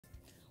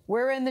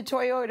We're in the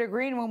Toyota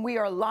Green Room. We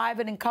are live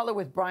and in color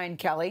with Brian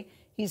Kelly.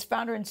 He's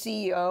founder and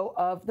CEO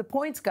of The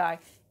Points Guy.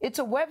 It's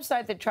a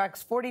website that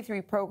tracks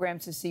 43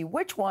 programs to see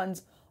which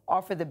ones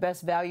offer the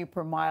best value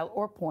per mile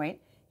or point.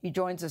 He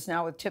joins us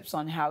now with tips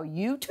on how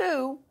you,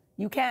 too,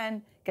 you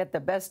can get the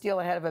best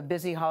deal ahead of a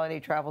busy holiday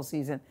travel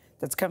season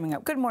that's coming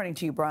up. Good morning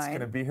to you, Brian. It's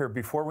going to be here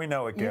before we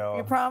know it, Gayle.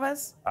 You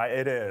promise?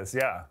 It is,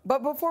 yeah.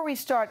 But before we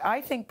start,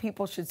 I think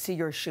people should see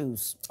your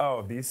shoes.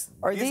 Oh, these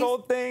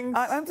old things?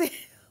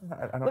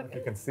 I don't know if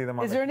you can see them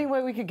on Is there any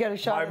way we could get a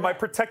shot of my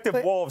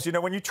protective wolves. You know,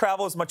 when you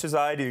travel as much as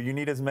I do, you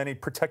need as many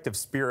protective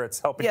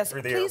spirits helping you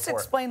through the airport. Yes, please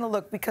explain the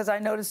look, because I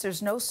noticed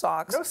there's no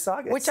socks. No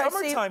socks. It's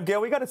summertime,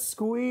 Gayle. We got to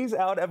squeeze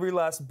out every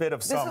last bit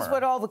of summer. This is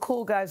what all the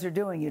cool guys are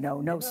doing, you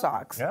know, no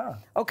socks. Yeah.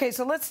 Okay,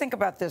 so let's think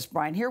about this,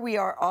 Brian. Here we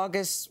are,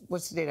 August,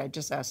 what's the date? I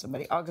just asked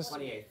somebody. August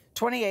 28th.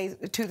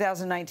 28th,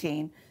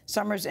 2019.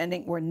 Summer's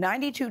ending. We're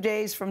 92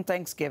 days from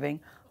Thanksgiving,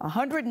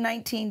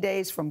 119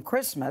 days from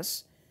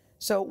Christmas.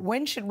 So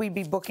when should we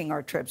be booking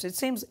our trips? It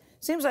seems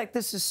like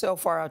this is so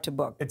far out to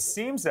book. It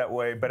seems that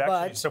way, but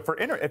actually, so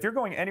if you're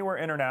going anywhere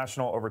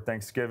international over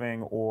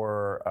Thanksgiving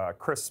or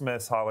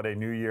Christmas, holiday,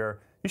 New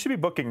Year, you should be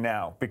booking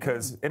now,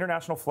 because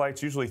international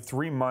flights, usually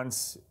 3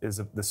 months is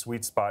the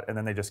sweet spot, and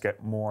then they just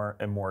get more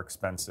and more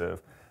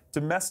expensive.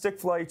 Domestic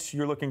flights,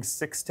 you're looking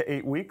 6 to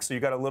 8 weeks, so you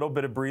got a little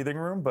bit of breathing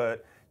room,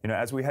 but you know,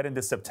 as we head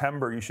into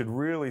September, you should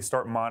really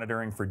start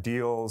monitoring for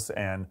deals.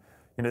 And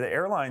you know, the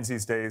airlines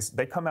these days,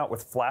 they come out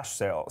with flash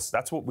sales.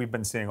 That's what we've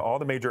been seeing, all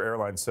the major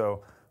airlines.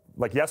 So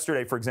like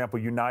yesterday, for example,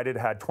 United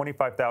had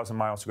 25,000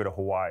 miles to go to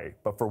Hawaii,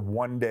 but for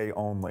 1 day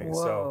only. Whoa.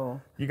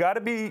 So you got to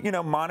be, you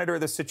know, monitor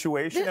the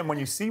situation. And when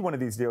you see one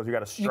of these deals, you got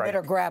to strike. You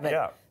better grab it.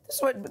 Yeah.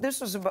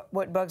 This was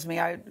what bugs me.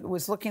 I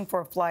was looking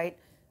for a flight,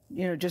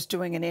 you know, just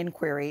doing an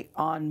inquiry.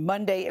 On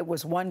Monday, it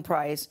was one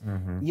price.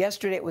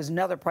 Yesterday, it was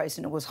another price,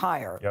 and it was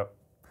higher. Yep.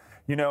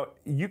 You know,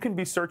 you can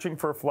be searching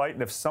for a flight,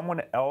 and if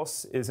someone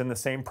else is in the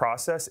same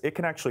process, it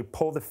can actually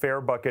pull the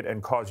fare bucket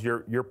and cause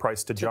your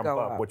price to jump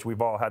up, which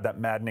we've all had that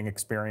maddening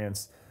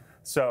experience.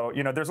 So,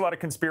 you know, there's a lot of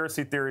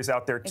conspiracy theories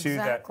out there, too,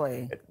 that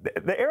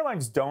the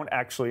airlines don't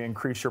actually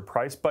increase your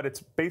price, but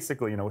it's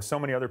basically, you know, with so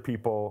many other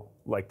people,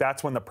 like,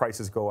 that's when the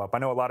prices go up. I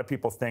know a lot of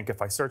people think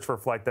if I search for a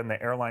flight, then the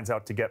airline's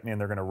out to get me and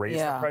they're going to raise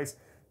the price.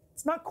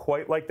 It's not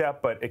quite like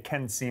that, but it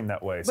can seem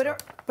that way.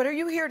 But are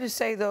you here to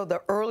say, though,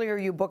 the earlier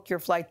you book your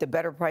flight, the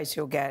better price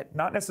you'll get?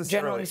 Not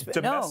necessarily.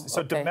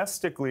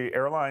 Domestically,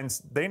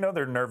 airlines, they know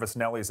they're nervous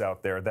Nellies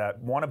out there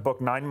that want to book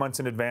 9 months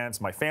in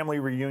advance, my family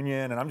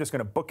reunion, and I'm just going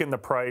to book in the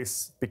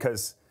price,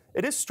 because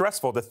it is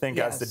stressful to think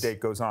as the date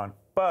goes on.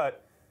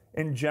 But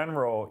in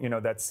general, you know,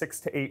 that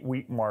 6 to 8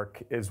 week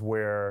mark is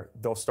where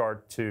they'll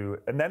start to,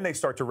 and then they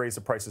start to raise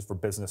the prices for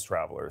business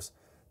travelers.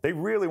 They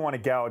really want to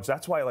gouge.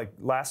 That's why, like,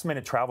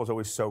 last-minute travel is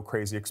always so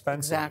crazy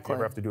expensive. If you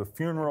ever have to do a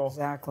funeral.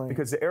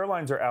 Because the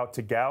airlines are out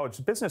to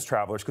gouge business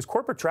travelers, because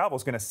corporate travel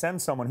is going to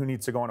send someone who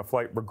needs to go on a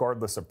flight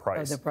regardless of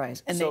price.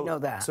 And they know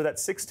that. So that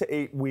 6 to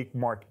 8 week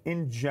mark,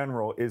 in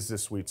general, is the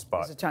sweet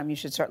spot. It's the time you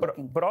should start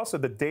looking. But also,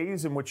 the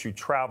days in which you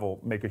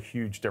travel make a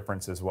huge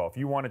difference as well. If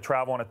you want to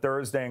travel on a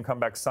Thursday and come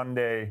back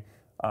Sunday,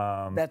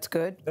 that's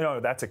good? No,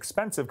 that's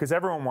expensive, because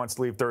everyone wants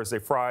to leave Thursday,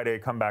 Friday,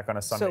 come back on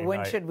a Sunday night. So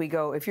when should we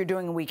go, if you're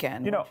doing a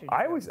weekend? You know,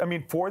 I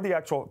mean, for the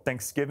actual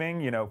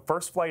Thanksgiving, you know,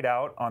 first flight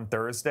out on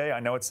Thursday, I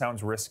know it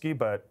sounds risky,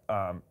 but,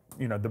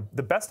 you know,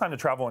 the best time to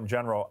travel in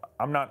general,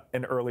 I'm not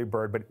an early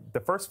bird, but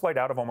the first flight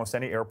out of almost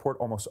any airport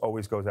almost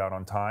always goes out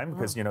on time,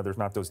 because, you know, there's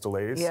not those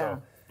delays.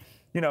 So,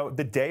 you know,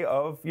 the day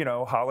of, you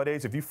know,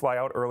 holidays, if you fly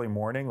out early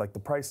morning, like, the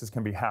prices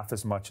can be half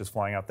as much as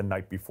flying out the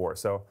night before.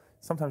 So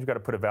sometimes you got to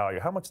put a value.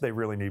 How much do they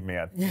really need me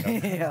at? You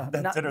know,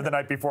 that dinner the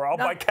night before. I'll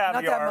buy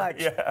caviar. Not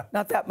that much.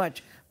 Not that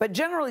much. But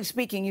generally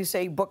speaking, you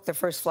say book the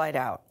first flight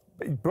out.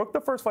 Book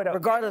the first flight out.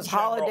 Regardless,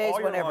 holidays,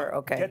 whenever.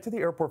 Okay. Get to the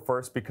airport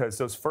first, because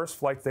those first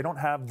flights, they don't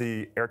have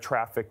the air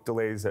traffic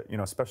delays that, you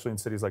know, especially in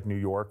cities like New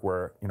York,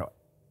 where, you know,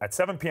 at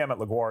 7 p.m. at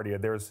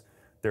LaGuardia, there's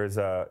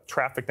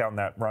traffic down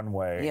that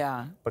runway.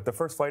 Yeah. But the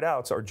first flight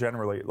outs are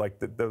generally, like,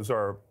 those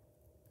are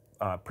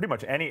pretty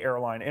much any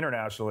airline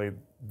internationally,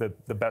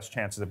 the best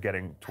chances of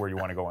getting to where you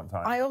want to go on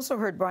time. I also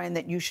heard, Brian,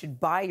 that you should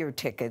buy your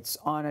tickets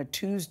on a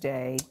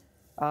Tuesday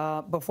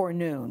before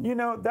noon. You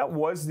know, that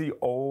was the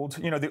old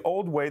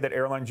way that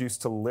airlines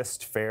used to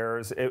list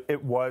fares.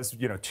 It was,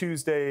 you know,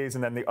 Tuesdays,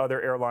 and then the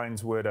other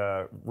airlines would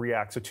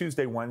react. So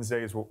Tuesday,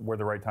 Wednesdays were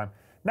the right time.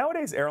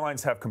 Nowadays,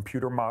 airlines have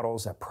computer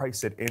models that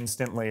price it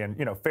instantly, and,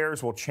 you know,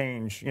 fares will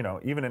change, you know,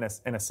 even in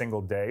a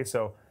single day.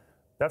 So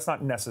that's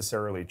not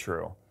necessarily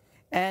true.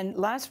 And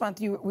last month,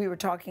 we were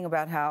talking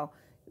about how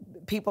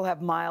people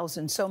have miles,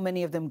 and so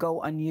many of them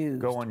go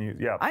unused.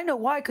 Yeah. I know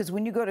why, because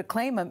when you go to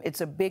claim them,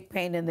 it's a big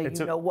pain in the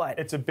you-know-what.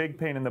 It's a big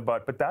pain in the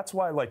butt, but that's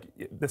why, like,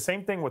 the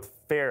same thing with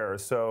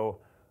fares. So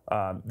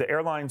the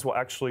airlines will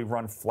actually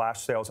run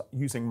flash sales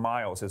using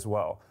miles as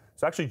well.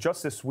 So actually,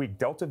 just this week,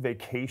 Delta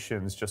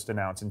Vacations just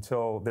announced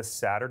until this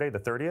Saturday, the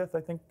 30th, I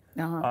think,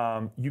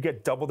 you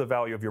get double the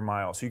value of your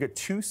miles. So you get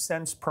 2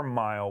 cents per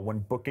mile when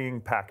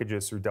booking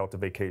packages through Delta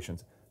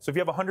Vacations. So if you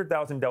have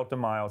 100,000 Delta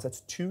miles,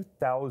 that's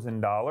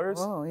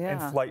 $2,000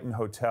 in flight and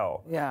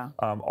hotel. Yeah.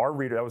 Our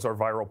reader, that was our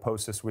viral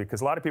post this week,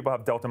 because a lot of people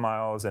have Delta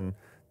miles and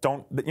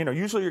don't,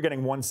 usually you're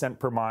getting 1 cent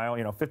per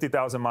mile.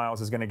 50,000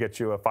 miles is going to get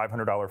you a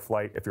 $500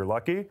 flight if you're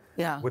lucky.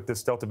 Yeah. With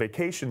this Delta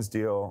Vacations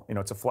deal,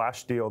 it's a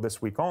flash deal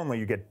this week only.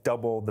 You get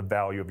double the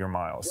value of your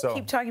miles. You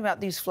keep talking about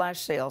these flash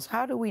sales.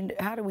 How do we Well,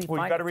 find you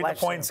got to read the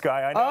points,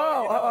 guy. I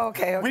know.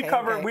 Okay.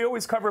 We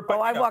always cover it. But,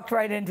 I walked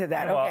right into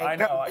that. Well, Okay. I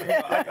know.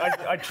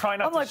 I try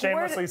not to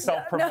shamelessly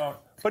self-promote. No.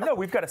 But no,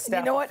 we've got a staff.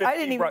 You know what? I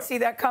didn't even see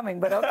that coming,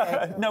 but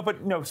okay.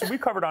 No. So we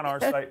covered on our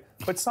site.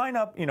 But sign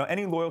up.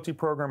 Any loyalty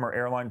program or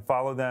airline,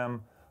 follow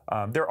them.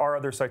 There are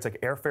other sites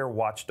like Airfare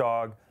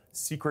Watchdog,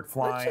 Secret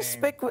Flying. Let's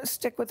just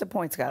stick with the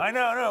points, guys. I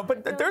know,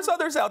 but there's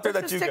others out there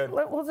that do good.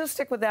 We'll just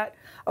stick with that.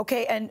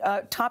 Okay, and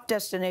top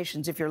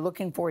destinations if you're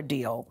looking for a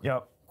deal.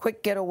 Yep.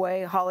 Quick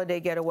getaway,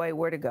 holiday getaway,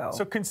 where to go?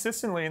 So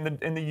consistently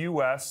in the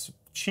U.S.,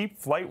 cheap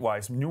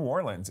flight-wise, New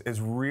Orleans is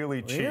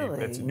really cheap.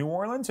 Really? It's New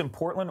Orleans and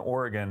Portland,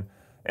 Oregon.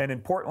 And in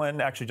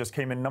Portland, actually just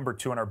came in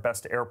 #2 on our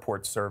best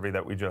airport survey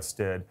that we just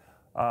did.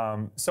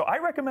 So I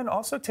recommend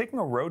also taking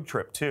a road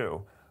trip,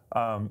 too.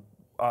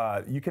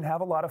 You can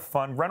have a lot of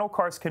fun. Rental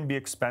cars can be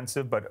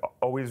expensive, but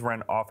always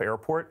rent off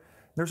airport.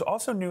 There's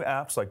also new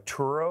apps like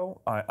Turo.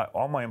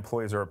 All my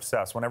employees are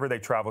obsessed whenever they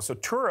travel. So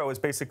Turo is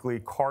basically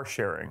car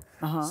sharing.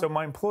 So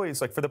my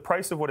employees, like for the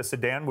price of what a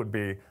sedan would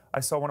be,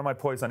 I saw one of my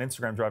employees on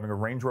Instagram driving a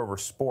Range Rover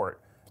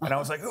Sport. And I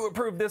was like, who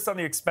approved this on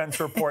the expense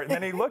report? And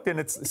then he looked, and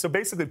it's so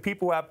basically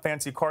people who have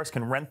fancy cars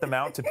can rent them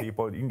out to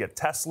people. You can get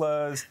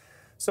Teslas.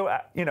 So,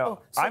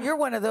 so you're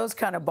one of those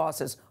kind of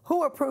bosses.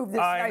 Who approved this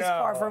nice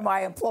car for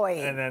my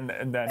employee? And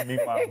then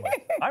meanwhile, I'm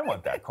like, I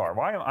want that car.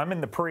 Why? I'm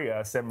in the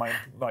Prius, and my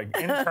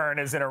intern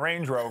is in a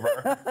Range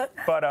Rover.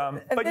 But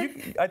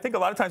I think a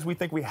lot of times we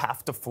think we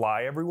have to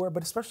fly everywhere,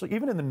 but especially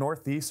even in the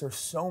Northeast, there's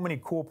so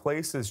many cool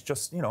places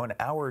just an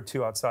hour or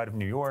two outside of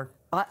New York.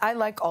 I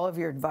like all of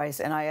your advice,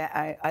 and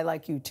I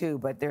like you too.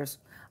 But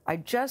I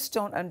just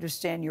don't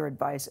understand your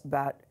advice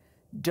about.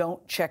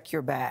 Don't check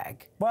your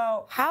bag.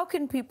 Well, how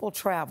can people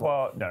travel?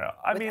 Well, no.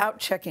 Without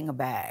checking a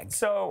bag.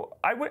 So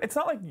it's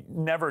not like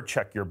never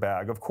check your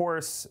bag. Of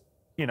course,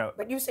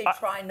 But you say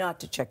try not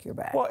to check your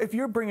bag. Well, if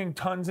you're bringing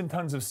tons and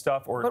tons of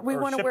stuff, but we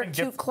want to wear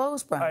cute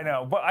clothes, Brian. I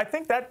know, but I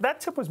think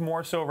that tip was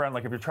more so around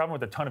like if you're traveling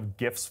with a ton of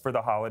gifts for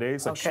the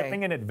holidays, like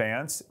shipping in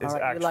advance is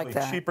actually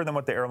cheaper than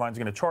what the airline's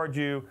going to charge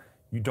you.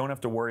 You don't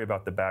have to worry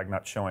about the bag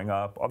not showing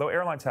up. Although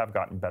airlines have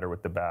gotten better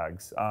with the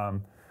bags.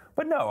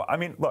 But no,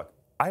 look.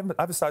 I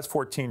have a size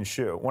 14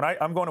 shoe. When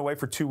I'm going away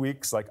for 2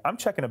 weeks, I'm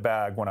checking a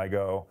bag when I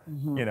go,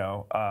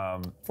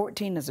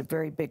 14 is a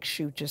very big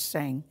shoe, just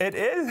saying. It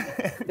is.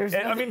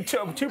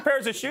 Two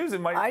pairs of shoes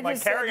in my carry-on. I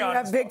just said you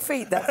have big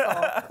feet, that's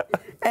all.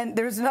 And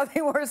there's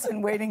nothing worse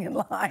than waiting in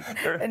line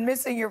and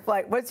missing your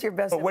flight. What's your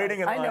best advice?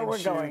 Waiting in line. I know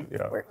we're going.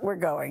 Yeah. We're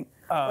going.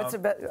 What's the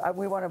best?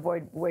 We want to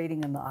avoid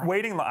waiting in line.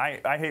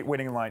 I hate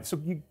waiting in line. So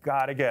you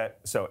gotta get.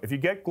 So if you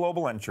get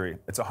global entry,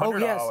 it's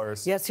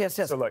 $100. Yes.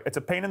 So look, it's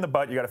a pain in the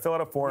butt. You got to fill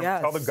out a form.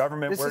 Yes. Tell the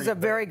government. This is a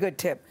very good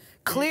tip.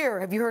 Clear.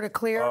 Have you heard of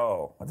Clear?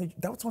 Oh,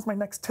 that was my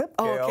next tip,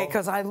 Gayle. Oh, okay,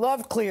 because I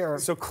love Clear.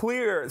 So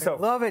Clear. I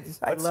love it.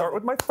 Let's start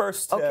with my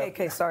first tip.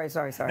 Okay. Sorry.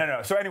 No.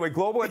 So anyway,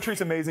 global entry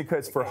is amazing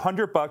because for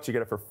 $100, you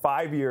get it for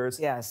 5 years.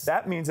 Yes.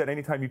 That means that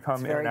anytime you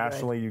come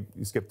internationally, you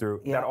skip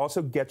through. Yep. That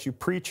also gets you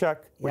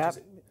pre-check, which is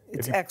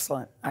it's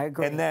excellent. I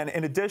agree. And then,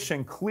 in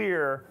addition,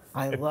 Clear.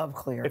 I love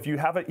Clear. If you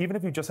have it, even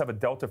if you just have a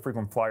Delta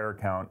frequent flyer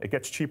account, it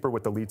gets cheaper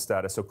with elite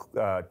status.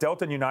 So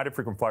Delta and United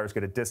frequent flyers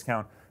get a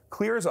discount.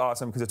 Clear is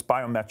awesome because it's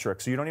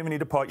biometric, so you don't even need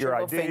to pull out your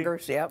ID.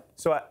 Fingers, yep.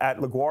 So at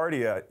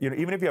LaGuardia,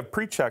 even if you have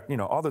pre-check,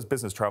 all those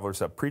business travelers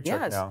have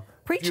pre-check now.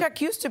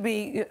 Pre-check used to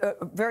be a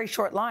very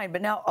short line,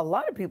 but now a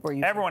lot of people are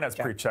using Everyone has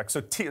pre-check.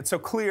 So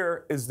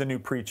Clear is the new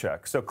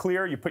pre-check. So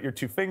Clear, you put your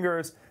 2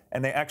 fingers,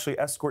 and they actually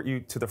escort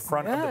you to the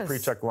front of the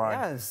pre-check line.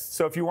 Yes.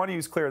 So if you want to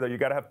use Clear, though, you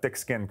got to have thick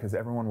skin because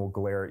everyone will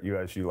glare at you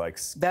as you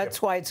skip.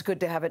 That's why it's good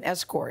to have an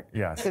escort.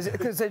 Yes.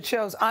 Because it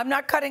shows I'm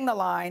not cutting the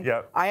line.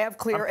 Yep. I have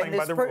Clear. I'm playing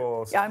by the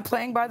rules. I'm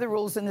playing by the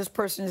rules, and this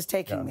person is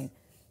taking me.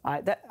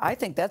 I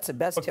think that's the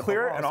best tip.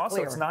 Clear, and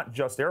also it's not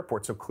just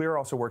airports. So Clear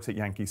also works at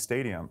Yankee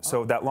Stadium.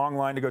 So that long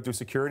line to go through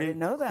security. I didn't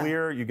know that.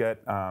 Clear, you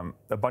get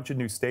a bunch of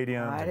new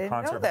stadiums and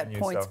concert venues. I didn't know that,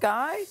 points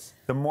guy.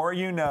 The more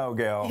you know,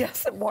 Gayle.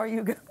 Yes, the more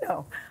you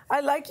know.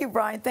 I like you,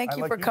 Brian. Thank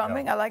you for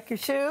coming. I like your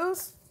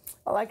shoes.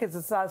 I like it's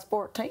a size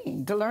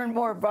 14. To learn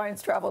more of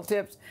Brian's travel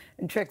tips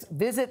and tricks,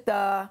 visit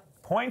the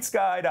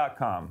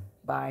pointsguy.com.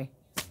 Bye.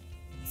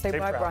 Say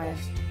bye, Brian.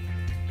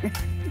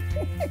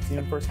 See you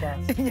in first class.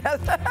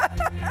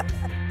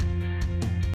 Yes.